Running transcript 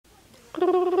She's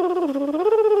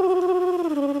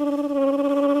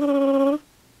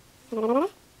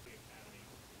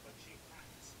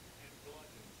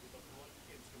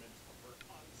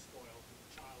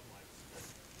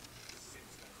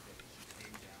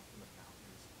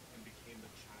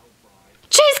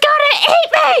gonna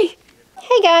eat me!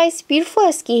 Hey guys,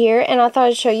 Beautifulhusky here, and I thought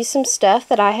I'd show you some stuff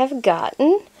that I have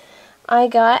gotten. I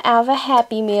got out of a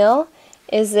Happy Meal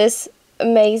is this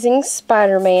Amazing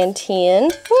Spider-Man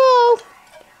tin. Whoa!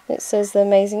 It says the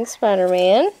Amazing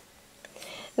Spider-Man.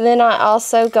 Then I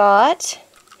also got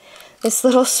this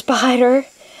little spider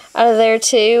out of there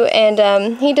too,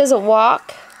 and he doesn't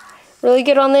walk really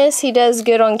good on this. He does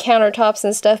good on countertops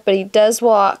and stuff, but he does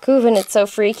walk. Ooh, and it's so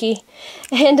freaky.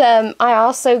 And I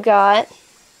also got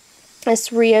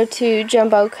this Rio 2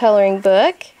 Jumbo coloring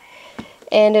book,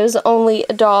 and it was only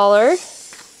 $1.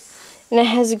 And it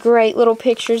has great little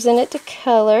pictures in it to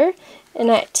color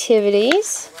and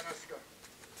activities.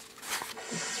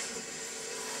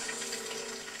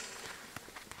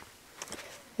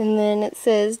 And then it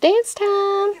says dance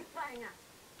time.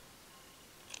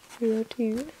 Rio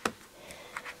 2.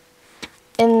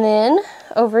 And then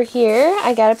over here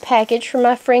I got a package from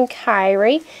my friend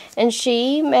Kyrie, and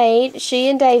she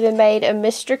and David made a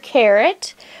Mr.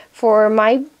 Carrot for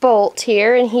my Bolt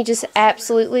here, and he just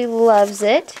absolutely loves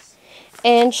it.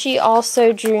 And she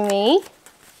also drew me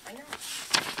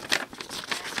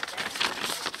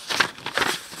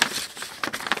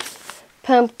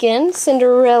Pumpkin,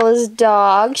 Cinderella's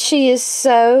dog. She is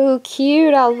so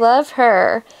cute. I love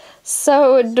her.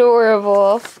 So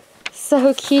adorable.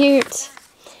 So cute.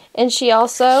 And she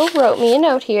also wrote me a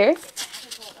note here.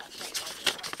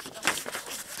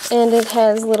 And it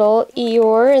has little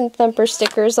Eeyore and Thumper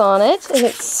stickers on it. And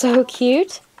it's so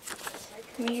cute.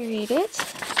 Let me read it.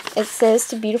 It says,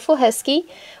 to Beautifulhusky,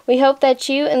 we hope that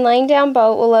you and laying down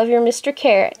Boat will love your Mr.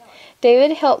 Carrot.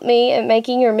 David helped me at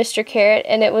making your Mr. Carrot,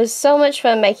 and it was so much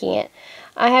fun making it.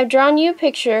 I have drawn you a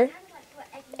picture,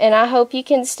 and I hope you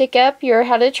can stick up your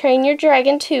How to Train Your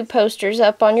Dragon 2 posters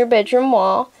up on your bedroom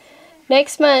wall.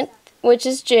 Next month, which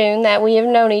is June, that we have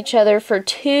known each other for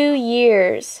 2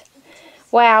 years.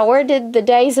 Wow, where did the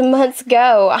days and months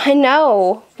go? I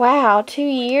know. Wow, 2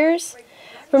 years?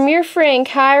 From your friend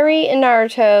Kyrie and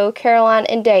Naruto, Caroline,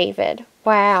 and David.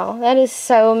 Wow, that is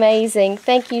so amazing.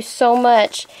 Thank you so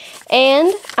much.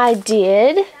 And I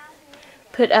did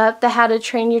put up the How to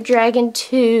Train Your Dragon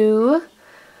 2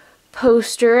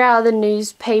 poster out of the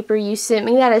newspaper you sent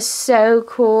me. That is so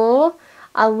cool.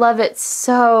 I love it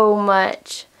so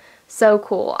much. So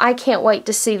cool. I can't wait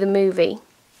to see the movie.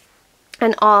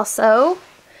 And also,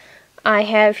 I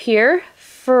have here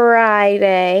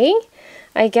Friday.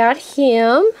 I got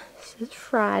him. This is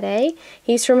Friday.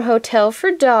 He's from Hotel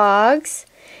for Dogs.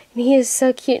 And he is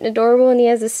so cute and adorable, and he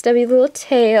has a stubby little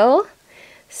tail.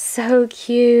 So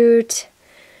cute.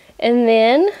 And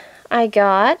then I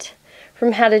got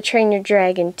from How to Train Your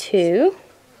Dragon 2,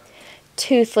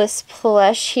 Toothless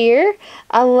plush here.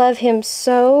 I love him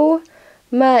so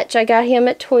much. I got him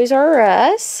at Toys R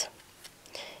Us.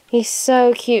 He's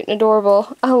so cute and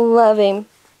adorable. I love him.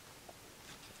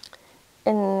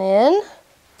 And then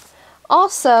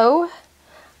also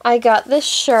I got this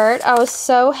shirt. I was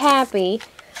so happy.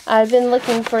 I've been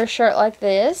looking for a shirt like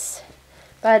this,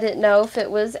 but I didn't know if it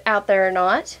was out there or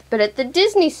not. But at the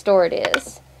Disney store it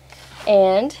is.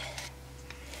 And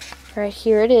right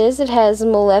here it is. It has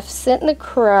Maleficent and the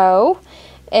crow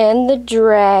and the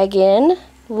dragon.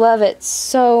 Love it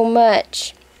so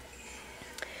much.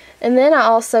 And then I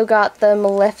also got the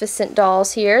Maleficent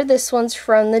dolls here. This one's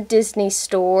from the Disney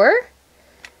store.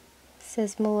 It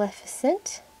says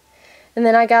Maleficent. And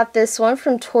then I got this one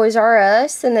from Toys R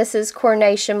Us, and this is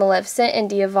Coronation, Maleficent, and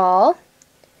Diaval.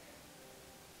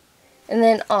 And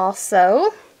then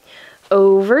also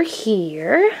over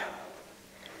here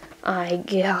I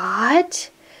got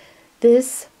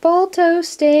this Balto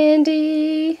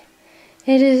standee.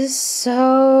 It is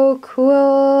so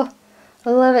cool. I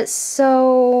love it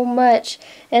so much.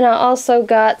 And I also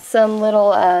got some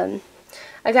little,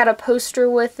 I got a poster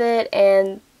with it,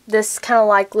 and this kind of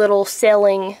like little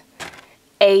selling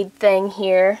aid thing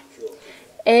here.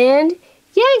 And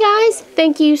yeah, guys,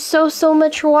 thank you so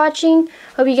much for watching.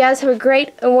 Hope you guys have a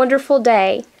great and wonderful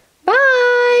day. Bye!